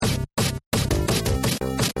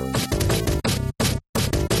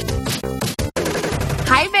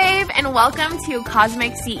and welcome to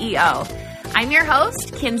Cosmic CEO. I'm your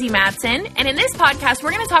host, Kinsey Matson, and in this podcast,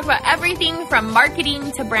 we're going to talk about everything from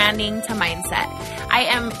marketing to branding to mindset. I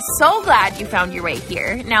am so glad you found your way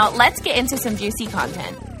here. Now, let's get into some juicy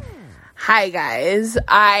content. Hi, guys.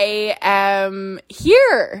 I am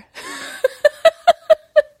here.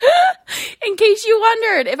 In case you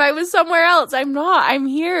wondered if I was somewhere else, I'm not. I'm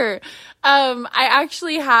here. I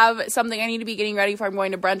actually have something I need to be getting ready for. I'm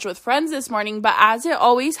going to brunch with friends this morning, but as it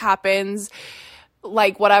always happens,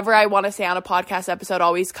 like whatever I want to say on a podcast episode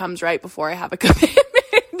always comes right before I have a commitment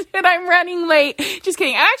and I'm running late. Just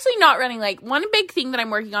kidding. I'm actually not running late. One big thing that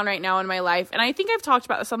I'm working on right now in my life, and I think I've talked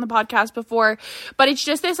about this on the podcast before, but it's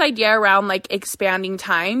just this idea around like expanding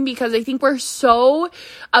time, because I think we're so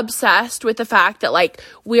obsessed with the fact that like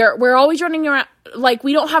we're always running around, like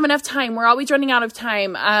we don't have enough time. We're always running out of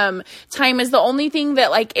time. Time is the only thing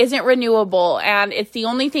that like isn't renewable, and it's the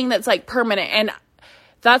only thing that's like permanent. And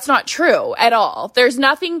that's not true at all. There's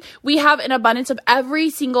nothing. We have an abundance of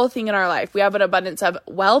every single thing in our life. We have an abundance of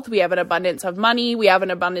wealth. We have an abundance of money. We have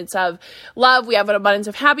an abundance of love. We have an abundance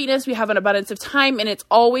of happiness. We have an abundance of time, and it's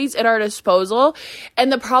always at our disposal.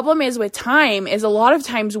 And the problem is with time is a lot of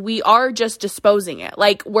times we are just disposing it.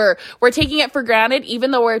 Like we're taking it for granted,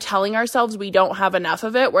 even though we're telling ourselves we don't have enough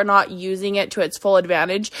of it. We're not using it to its full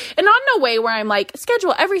advantage. And not in a way where I'm like,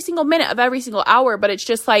 schedule every single minute of every single hour, but it's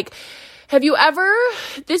just like, have you ever,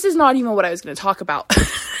 this is not even what I was going to talk about, but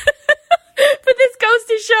this goes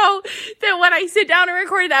to show that when I sit down and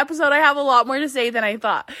record an episode, I have a lot more to say than I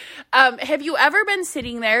thought. Have you ever been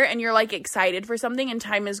sitting there and you're like excited for something and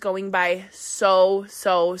time is going by so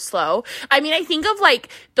slow? I mean, I think of like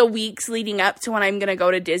the weeks leading up to when I'm going to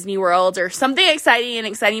go to Disney World or something exciting, an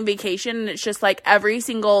exciting vacation. And it's just like every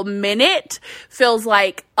single minute feels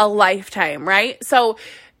like a lifetime, right? So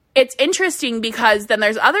it's interesting because then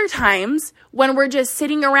there's other times when we're just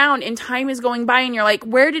sitting around and time is going by and you're like,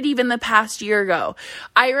 where did even the past year go?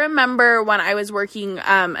 I remember when I was working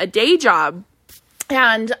a day job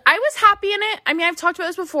and I was happy in it. I mean, I've talked about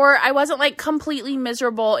this before. I wasn't like completely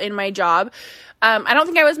miserable in my job. I don't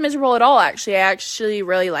think I was miserable at all, actually. I actually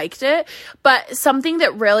really liked it. But something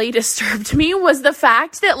that really disturbed me was the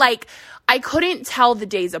fact that like I couldn't tell the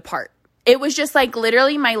days apart. It was just like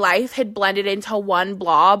literally my life had blended into one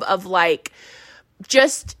blob of like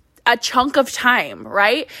just a chunk of time,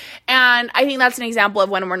 right? And I think that's an example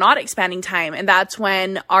of when we're not expanding time, and that's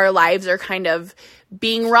when our lives are kind of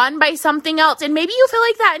being run by something else. And maybe you feel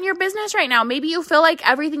like that in your business right now. Maybe you feel like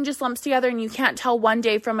everything just lumps together and you can't tell one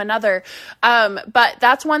day from another. But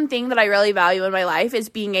that's one thing that I really value in my life is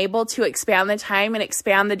being able to expand the time and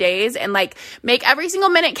expand the days and like make every single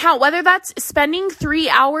minute count, whether that's spending 3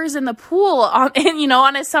 hours in the pool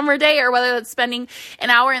on a summer day or whether that's spending an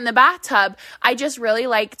hour in the bathtub. I just really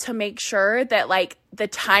like to make sure that like the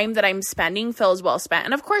time that I'm spending feels well spent.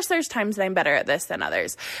 And of course there's times that I'm better at this than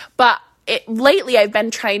others, but lately I've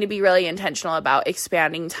been trying to be really intentional about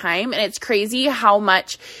expanding time, and it's crazy how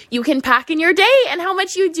much you can pack in your day and how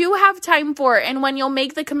much you do have time for. And when you'll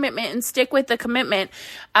make the commitment and stick with the commitment,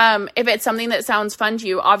 if it's something that sounds fun to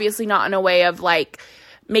you, obviously not in a way of like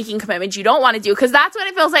making commitments you don't want to do, because that's when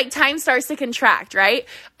it feels like time starts to contract, right?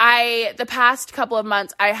 The past couple of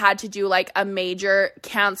months, I had to do like a major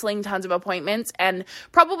canceling tons of appointments and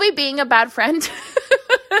probably being a bad friend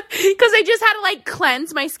because I just had to like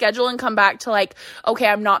cleanse my schedule and come back to like, okay,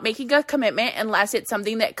 I'm not making a commitment unless it's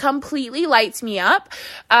something that completely lights me up,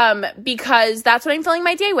 because that's what I'm filling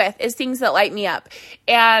my day with, is things that light me up.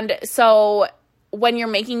 And so when you're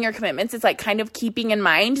making your commitments, it's like kind of keeping in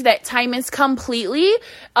mind that time is completely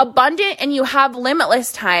abundant and you have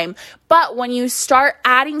limitless time. But when you start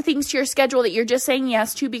adding things to your schedule that you're just saying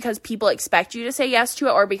yes to because people expect you to say yes to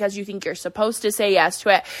it or because you think you're supposed to say yes to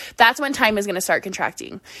it, that's when time is going to start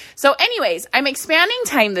contracting. So anyways, I'm expanding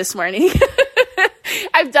time this morning.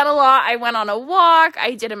 I've done a lot. I went on a walk.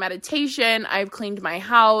 I did a meditation. I've cleaned my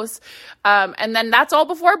house. And then that's all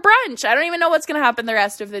before brunch. I don't even know what's going to happen the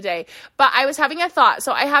rest of the day. But I was having a thought.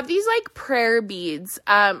 So I have these like prayer beads.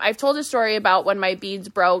 I've told a story about when my beads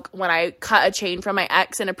broke when I cut a chain from my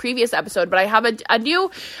ex in a previous episode, but I have a new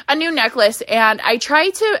necklace, and I try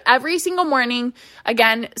to every single morning.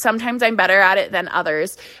 Again, sometimes I'm better at it than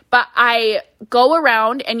others, but I go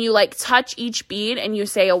around and you like touch each bead and you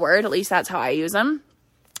say a word. At least that's how I use them.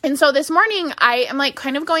 And so this morning I am like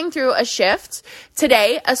kind of going through a shift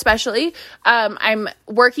today, especially. I'm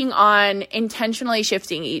working on intentionally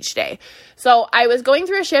shifting each day. So I was going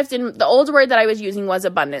through a shift, and the old word that I was using was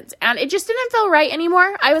abundance, and it just didn't feel right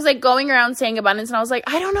anymore. I was like going around saying abundance, and I was like,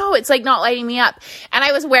 I don't know, it's like not lighting me up. And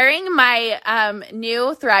I was wearing my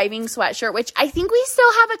new Thriving sweatshirt, which I think we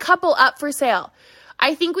still have a couple up for sale.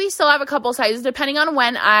 I think we still have a couple sizes depending on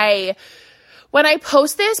when I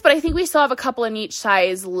post this, but I think we still have a couple in each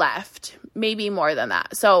size left, maybe more than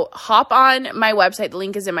that. So hop on my website. The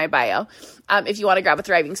link is in my bio. If you want to grab a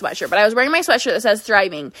thriving sweatshirt. But I was wearing my sweatshirt that says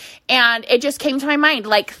thriving, and it just came to my mind,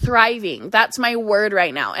 like thriving. That's my word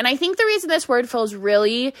right now. And I think the reason this word feels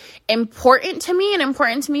really important to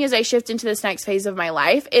me as I shift into this next phase of my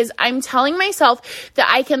life is I'm telling myself that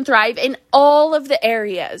I can thrive in all of the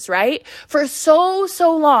areas, right? For so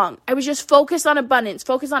long, I was just focused on abundance,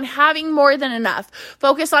 focused on having more than enough,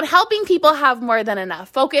 focused on helping people have more than enough,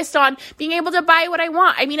 focused on being able to buy what I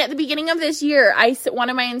want. I mean, at the beginning of this year, one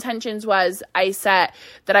of my intentions was I set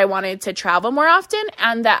that I wanted to travel more often,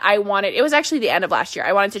 and that it was actually the end of last year.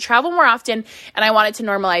 I wanted to travel more often, and I wanted to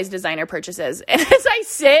normalize designer purchases. And as I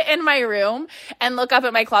sit in my room and look up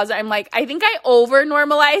at my closet, I'm like, I think I over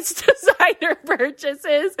normalized designer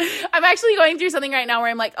purchases. I'm actually going through something right now where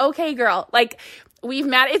I'm like, okay, girl, like,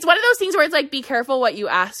 it's one of those things where it's like, be careful what you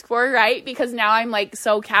ask for, right? Because now I'm like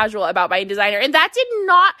so casual about my designer, and that did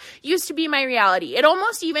not used to be my reality. It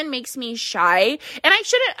almost even makes me shy, and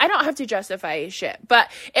I don't have to justify shit,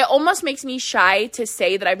 but it almost makes me shy to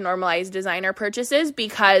say that I've normalized designer purchases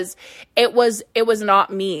because it was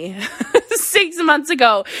not me 6 months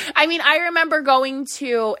ago. I mean, I remember going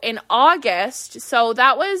to in August, so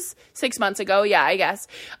that was 6 months ago. Yeah, I guess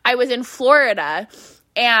I was in Florida.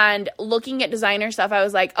 And looking at designer stuff, I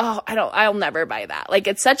was like, oh, I'll never buy that. Like,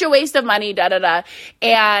 it's such a waste of money,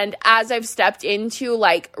 And as I've stepped into,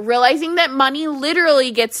 like, realizing that money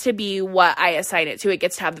literally gets to be what I assign it to. It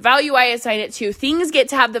gets to have the value I assign it to. Things get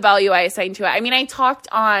to have the value I assign to it. I mean, I talked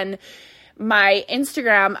on my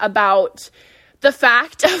Instagram about the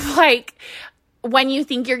fact of, like, when you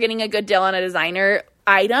think you're getting a good deal on a designer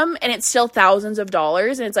item and it's still thousands of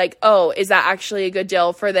dollars, and it's like, oh, is that actually a good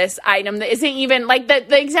deal for this item that isn't even like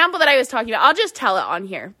the example that I was talking about? I'll just tell it on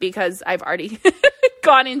here because I've already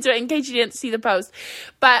gone into it in case you didn't see the post.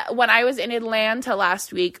 But when I was in Atlanta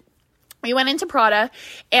last week, we went into Prada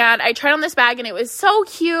and I tried on this bag and it was so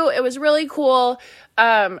cute. It was really cool.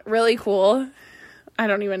 Really cool. I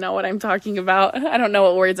don't even know what I'm talking about. I don't know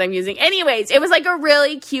what words I'm using. Anyways, it was like a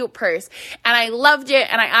really cute purse and I loved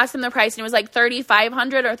it. And I asked him the price and it was like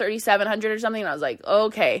 $3,500 or $3,700 or something. And I was like,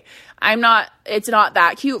 okay, it's not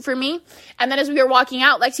that cute for me. And then as we were walking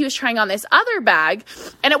out, Lexi was trying on this other bag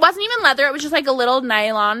and it wasn't even leather. It was just like a little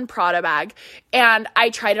nylon Prada bag. And I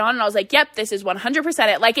tried it on and I was like, yep, this is 100%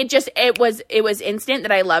 it. Like it was instant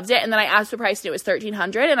that I loved it. And then I asked the price and it was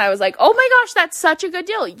 $1,300. And I was like, oh my gosh, that's such a good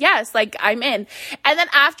deal. Yes. Like I'm in. And then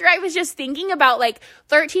after I was just thinking about like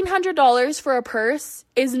 $1,300 for a purse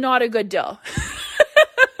is not a good deal.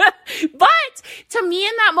 But to me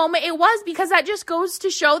in that moment, it was, because that just goes to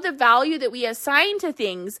show the value that we assign to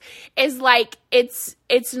things is like, it's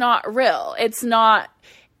not real. It's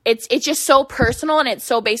just so personal and it's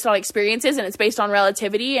so based on experiences and it's based on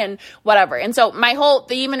relativity and whatever. And so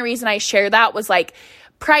the even reason I share that was like,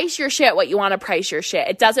 price your shit what you want to price your shit.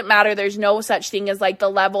 It doesn't matter. There's no such thing as like the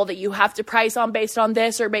level that you have to price on based on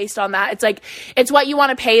this or based on that. It's like, it's what you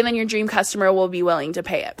want to pay and then your dream customer will be willing to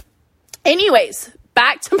pay it. Anyways,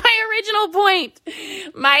 back to my original point.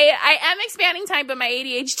 I am expanding time, but my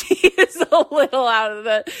ADHD is a little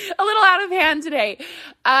out of hand today.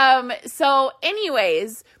 So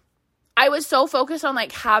anyways, I was so focused on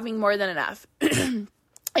like having more than enough.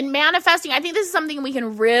 And manifesting, I think this is something we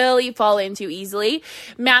can really fall into easily.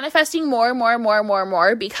 Manifesting more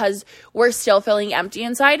because we're still feeling empty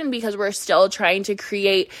inside and because we're still trying to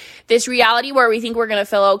create this reality where we think we're going to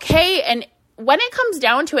feel okay. And when it comes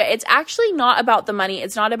down to it, it's actually not about the money.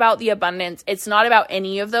 It's not about the abundance. It's not about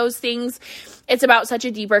any of those things. It's about such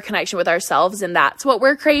a deeper connection with ourselves, and that's what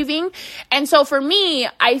we're craving. And so for me,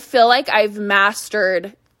 I feel like I've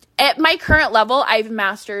mastered at my current level, I've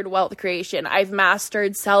mastered wealth creation. I've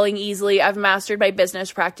mastered selling easily. I've mastered my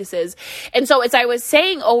business practices. And so as I was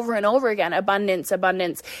saying over and over again, abundance,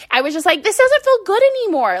 I was just like, this doesn't feel good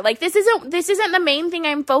anymore. Like this isn't the main thing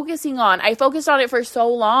I'm focusing on. I focused on it for so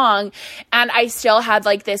long and I still had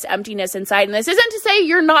like this emptiness inside. And this isn't to say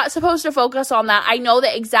you're not supposed to focus on that. I know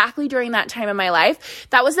that exactly during that time in my life,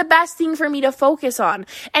 that was the best thing for me to focus on.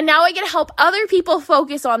 And now I get to help other people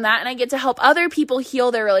focus on that. And I get to help other people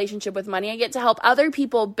heal their relationship with money. I get to help other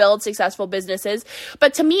people build successful businesses.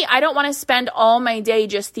 But to me, I don't want to spend all my day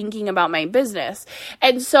just thinking about my business.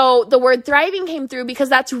 And so the word thriving came through because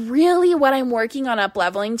that's really what I'm working on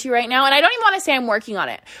up-leveling to right now. And I don't even want to say I'm working on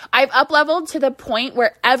it. I've up-leveled to the point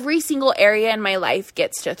where every single area in my life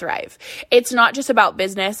gets to thrive. It's not just about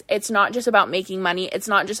business. It's not just about making money. It's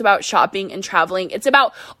not just about shopping and traveling. It's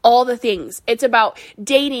about all the things. It's about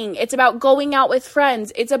dating. It's about going out with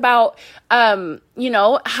friends. It's about,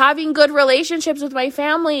 having good relationships with my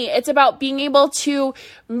family. It's about being able to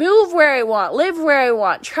move where I want, live where I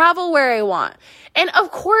want, travel where I want. And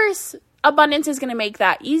of course, abundance is going to make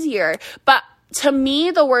that easier. But to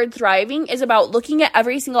me, the word thriving is about looking at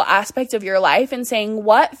every single aspect of your life and saying,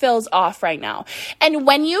 what feels off right now? And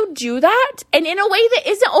when you do that, and in a way that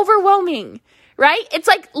isn't overwhelming, right? It's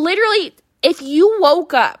like literally, if you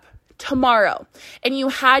woke up tomorrow and you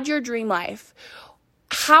had your dream life,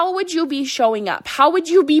 how would you be showing up? How would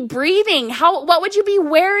you be breathing? What would you be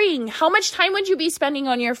wearing? How much time would you be spending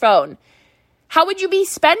on your phone? How would you be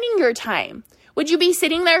spending your time? Would you be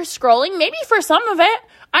sitting there scrolling? Maybe for some of it.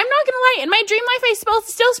 I'm not going to lie. In my dream life, I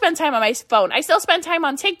still spend time on my phone. I still spend time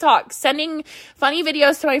on TikTok, sending funny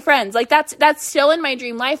videos to my friends. Like that's still in my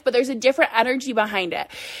dream life, but there's a different energy behind it.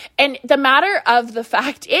 And the matter of the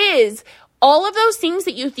fact is, all of those things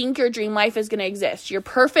that you think your dream life is going to exist, your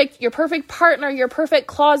perfect partner, your perfect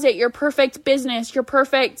closet, your perfect business, your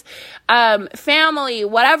perfect family,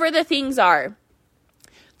 whatever the things are,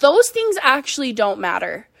 those things actually don't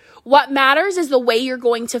matter. What matters is the way you're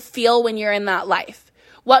going to feel when you're in that life.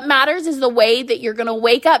 What matters is the way that you're going to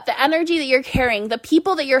wake up, the energy that you're carrying, the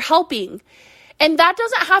people that you're helping. And that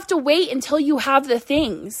doesn't have to wait until you have the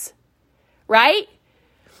things, right?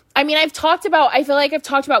 I mean, I feel like I've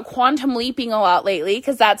talked about quantum leaping a lot lately,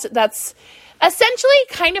 because that's essentially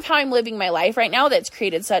kind of how I'm living my life right now that's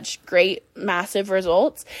created such great, massive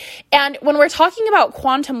results. And when we're talking about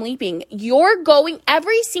quantum leaping, you're going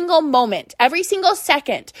every single moment, every single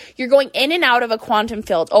second, you're going in and out of a quantum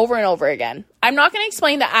field over and over again. I'm not going to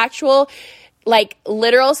explain the actual,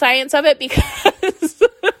 literal science of it, because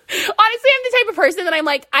honestly, I'm the type of person that I'm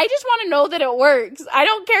like, I just want to know that it works. I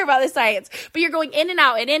don't care about the science, but you're going in and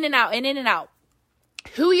out and in and out and in and out.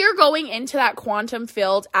 Who you're going into that quantum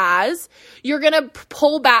field as, you're going to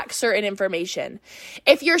pull back certain information.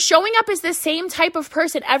 If you're showing up as the same type of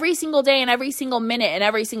person every single day and every single minute and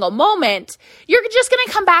every single moment, you're just going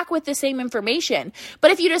to come back with the same information. But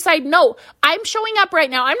if you decide, no, I'm showing up right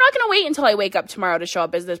now, I'm not going to wait until I wake up tomorrow to show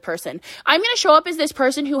up as this person. I'm going to show up as this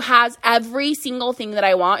person who has every single thing that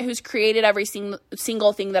I want, who's created every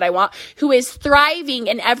single thing that I want, who is thriving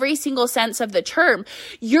in every single sense of the term.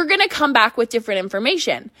 You're going to come back with different information.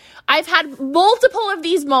 I've had multiple of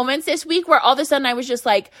these moments this week where all of a sudden I was just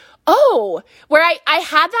like, oh, where I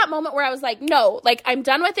had that moment where I was like, no, I'm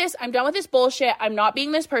done with this. I'm done with this bullshit. I'm not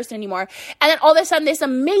being this person anymore. And then all of a sudden this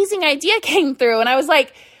amazing idea came through and I was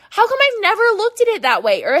like, how come I've never looked at it that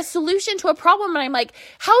way, or a solution to a problem? And I'm like,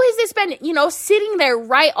 how has this been, sitting there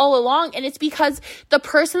right all along? And it's because the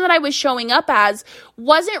person that I was showing up as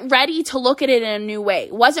wasn't ready to look at it in a new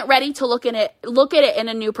way, wasn't ready to look at it in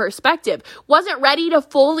a new perspective, wasn't ready to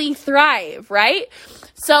fully thrive, right?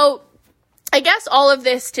 So I guess all of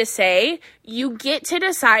this to say, you get to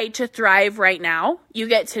decide to thrive right now. You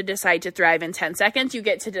get to decide to thrive in 10 seconds. You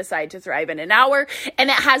get to decide to thrive in an hour. And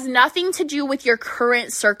it has nothing to do with your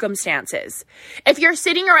current circumstances. If you're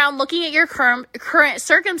sitting around looking at your current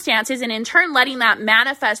circumstances and in turn letting that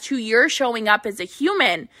manifest who you're showing up as a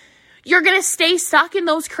human, you're going to stay stuck in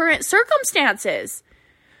those current circumstances.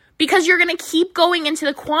 Because you're going to keep going into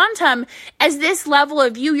the quantum as this level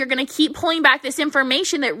of you. You're going to keep pulling back this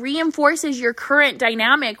information that reinforces your current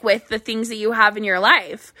dynamic with the things that you have in your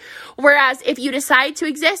life. Whereas if you decide to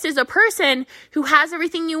exist as a person who has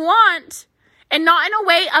everything you want, and not in a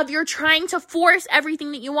way of you're trying to force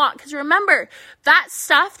everything that you want. Because remember, that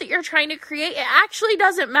stuff that you're trying to create, it actually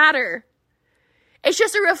doesn't matter. It's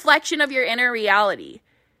just a reflection of your inner reality.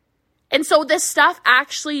 And so this stuff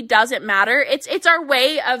actually doesn't matter. It's our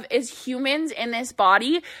way of, as humans in this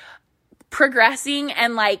body, progressing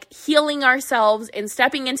and healing ourselves and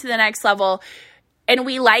stepping into the next level. And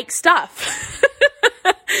we like stuff.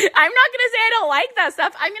 I'm not going to say I don't like that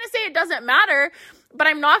stuff. I'm going to say it doesn't matter. But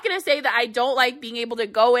I'm not going to say that I don't like being able to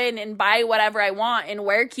go in and buy whatever I want and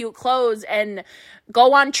wear cute clothes and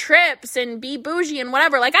go on trips and be bougie and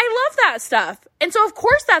whatever. I love that stuff. And so, of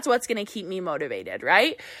course, that's what's going to keep me motivated,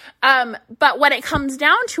 right? But when it comes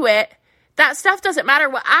down to it, that stuff doesn't matter.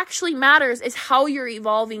 What actually matters is how you're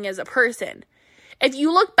evolving as a person. If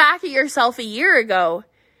you look back at yourself a year ago,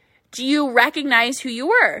 do you recognize who you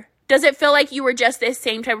were? Does it feel like you were just this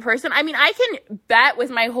same type of person? I mean, I can bet with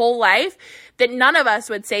my whole life that none of us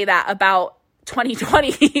would say that about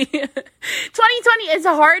 2020. 2020, as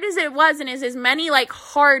hard as it was, and as many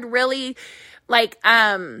hard, really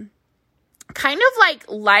kind of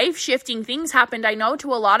life-shifting things happened, I know,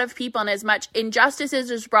 to a lot of people, and as much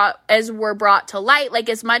injustices as were brought to light,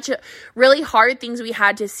 as much really hard things we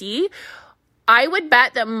had to see, I would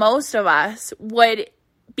bet that most of us would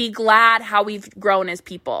be glad how we've grown as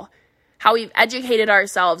people, how we've educated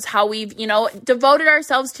ourselves, how we've, devoted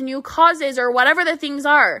ourselves to new causes or whatever the things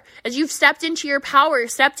are. As you've stepped into your power,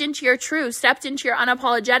 stepped into your truth, stepped into your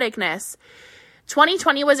unapologeticness.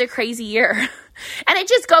 2020 was a crazy year. And it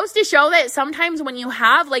just goes to show that sometimes when you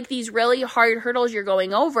have like these really hard hurdles you're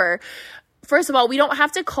going over, first of all, we don't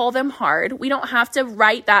have to call them hard. We don't have to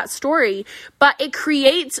write that story, but it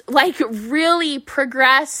creates like really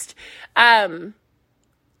progressed,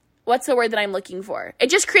 what's the word that I'm looking for? It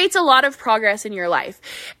just creates a lot of progress in your life.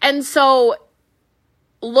 And so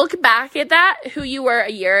look back at that, who you were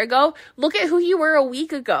a year ago. Look at who you were a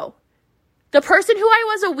week ago. The person who I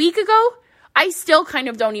was a week ago, I still kind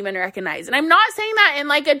of don't even recognize. And I'm not saying that in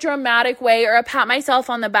like a dramatic way or a pat myself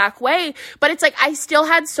on the back way, but it's like I still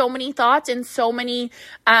had so many thoughts and so many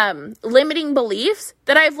limiting beliefs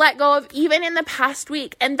that I've let go of even in the past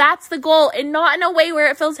week. And that's the goal, and not in a way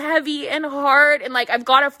where it feels heavy and hard and like I've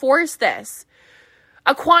got to force this.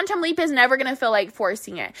 A quantum leap is never going to feel like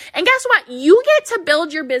forcing it. And guess what? You get to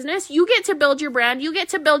build your business. You get to build your brand. You get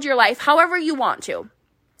to build your life however you want to.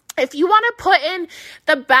 If you want to put in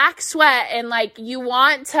the back sweat and like you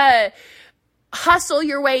want to hustle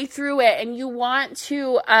your way through it and you want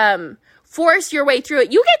to force your way through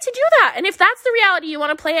it, you get to do that. And if that's the reality you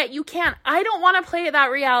want to play it, you can. I don't want to play at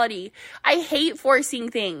that reality. I hate forcing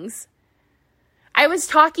things. I was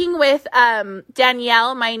talking with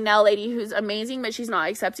Danielle, my nail lady, who's amazing, but she's not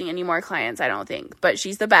accepting any more clients, I don't think. But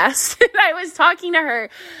she's the best. I was talking to her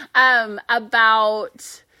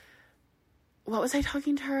about... What was I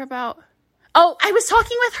talking to her about? Oh, I was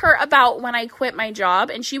talking with her about when I quit my job,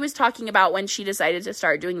 and she was talking about when she decided to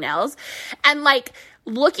start doing nails. And like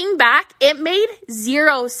looking back, it made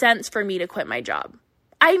 0 sense for me to quit my job.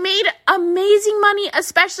 I made amazing money,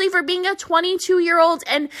 especially for being a 22-year-old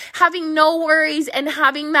and having no worries and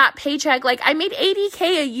having that paycheck. Like I made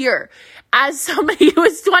 $80K a year as somebody who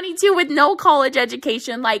was 22 with no college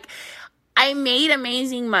education. Like I made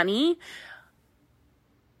amazing money.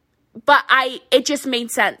 But it just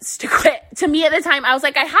made sense to quit. To me at the time, I was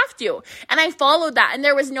like, I have to. And I followed that. And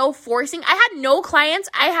there was no forcing. I had no clients.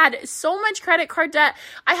 I had so much credit card debt.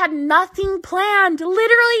 I had nothing planned.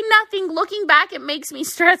 Literally nothing. Looking back, it makes me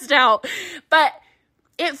stressed out. But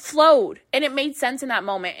it flowed. And it made sense in that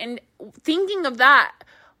moment. And thinking of that,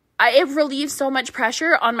 it relieved so much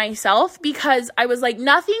pressure on myself. Because I was like,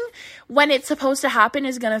 nothing when it's supposed to happen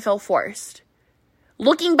is going to feel forced.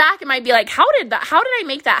 Looking back, it might be like, how did I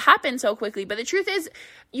make that happen so quickly? But the truth is,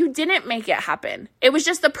 you didn't make it happen. It was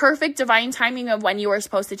just the perfect divine timing of when you were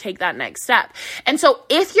supposed to take that next step. And so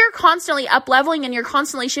if you're constantly up leveling and you're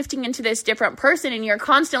constantly shifting into this different person and you're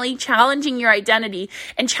constantly challenging your identity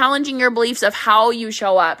and challenging your beliefs of how you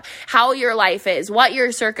show up, how your life is, what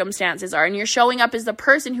your circumstances are, and you're showing up as the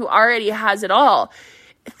person who already has it all,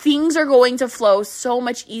 things are going to flow so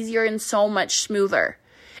much easier and so much smoother.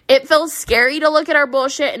 It feels scary to look at our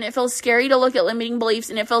bullshit, and it feels scary to look at limiting beliefs,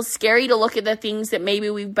 and it feels scary to look at the things that maybe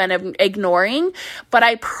we've been ignoring. But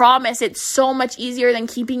I promise it's so much easier than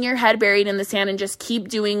keeping your head buried in the sand and just keep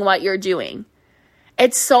doing what you're doing.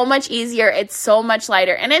 It's so much easier. It's so much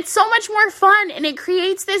lighter, and it's so much more fun. And it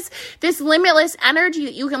creates this limitless energy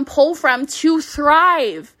that you can pull from to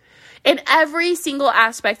thrive in every single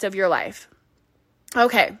aspect of your life.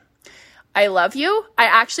 Okay. I love you. I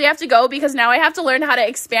actually have to go because now I have to learn how to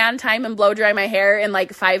expand time and blow dry my hair in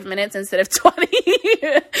like 5 minutes instead of 20.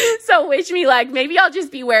 So wish me luck. Maybe I'll just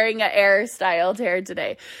be wearing an Air styled hair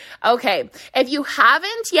today. Okay. If you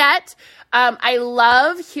haven't yet, I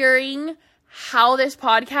love hearing how this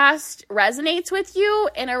podcast resonates with you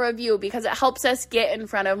in a review because it helps us get in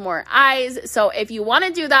front of more eyes. So if you want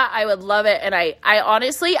to do that, I would love it. And I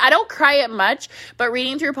honestly, I don't cry it much, but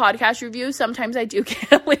reading through podcast reviews, sometimes I do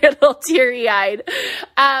get a little teary-eyed.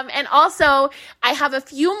 And also, I have a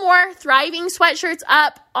few more Thriving sweatshirts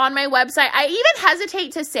up on my website. I even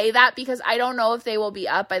hesitate to say that because I don't know if they will be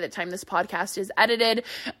up by the time this podcast is edited.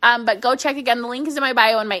 But go check again. The link is in my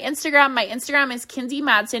bio on my Instagram. My Instagram is Kinzie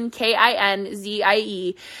Madsen, KinzieMadsen.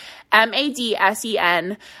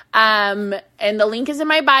 And the link is in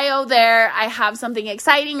my bio there. I have something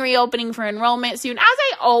exciting reopening for enrollment soon, as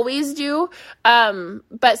I always do.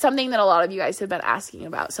 But something that a lot of you guys have been asking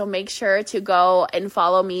about. So make sure to go and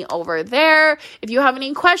follow me over there. If you have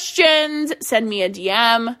any questions, send me a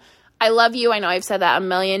DM. I love you. I know I've said that a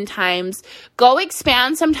million times. Go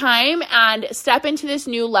expand some time and step into this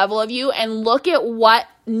new level of you and look at what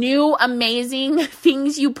new amazing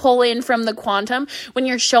things you pull in from the quantum when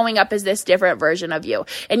you're showing up as this different version of you.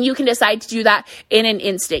 And you can decide to do that in an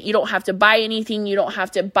instant. You don't have to buy anything. You don't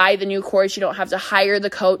have to buy the new course. You don't have to hire the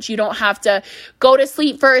coach. You don't have to go to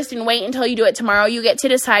sleep first and wait until you do it tomorrow. You get to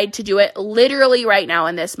decide to do it literally right now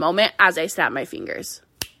in this moment as I snap my fingers.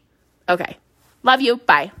 Okay. Love you.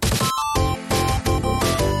 Bye.